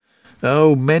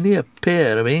Oh, many a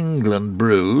peer of England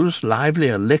brews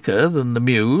livelier liquor than the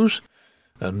Muse,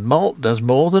 and Malt does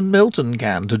more than Milton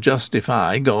can to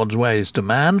justify God's ways to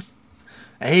man.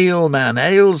 Ale, man,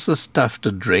 ale's the stuff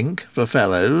to drink for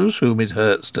fellows whom it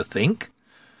hurts to think.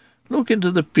 Look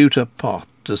into the pewter pot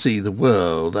to see the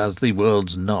world as the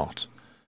world's not.